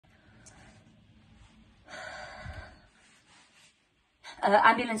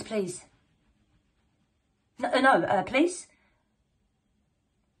Ambulance, please. No, police.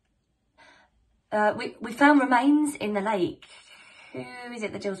 We found remains in the lake. Who is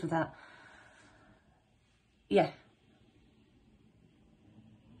it that deals with that? Yeah.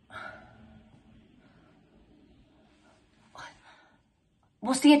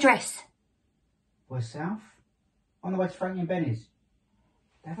 What's the address? West South. On the way to Frankie and Benny's.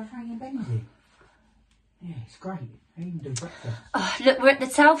 They have a Frankie and Benny's here. Yeah, it's great. They even do breakfast. Look, we're at the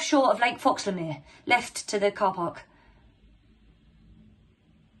south shore of Lake Foxlermere. Left to the car park.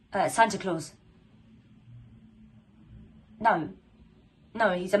 Santa Claus. No,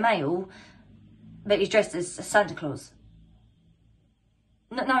 he's a male, but he's dressed as Santa Claus.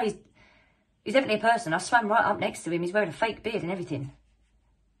 No, he's definitely a person. I swam right up next to him. He's wearing a fake beard and everything.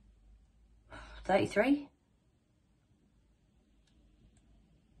 33?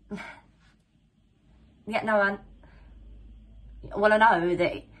 Yeah, no, well, I know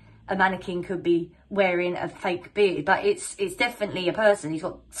that a mannequin could be wearing a fake beard, but it's definitely a person. He's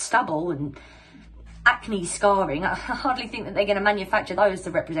got stubble and acne scarring. I hardly think that they're going to manufacture those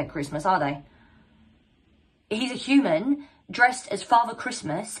to represent Christmas, are they? He's a human dressed as Father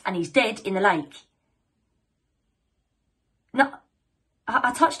Christmas and he's dead in the lake. No,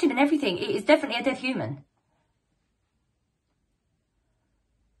 I touched him and everything. It is definitely a dead human.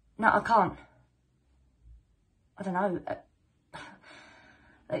 No, I can't. I don't know.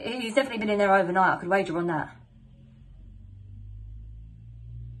 He's definitely been in there overnight. I could wager on that.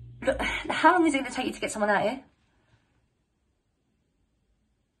 Look, how long is it going to take you to get someone out here?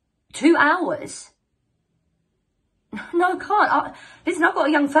 2 hours? No, I can't. Listen, I've got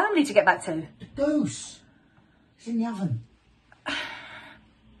a young family to get back to. The goose. It's in the oven.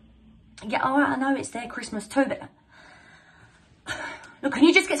 Yeah, alright, I know it's their Christmas too, but... Look, can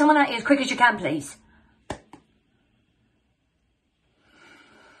you just get someone out here as quick as you can, please?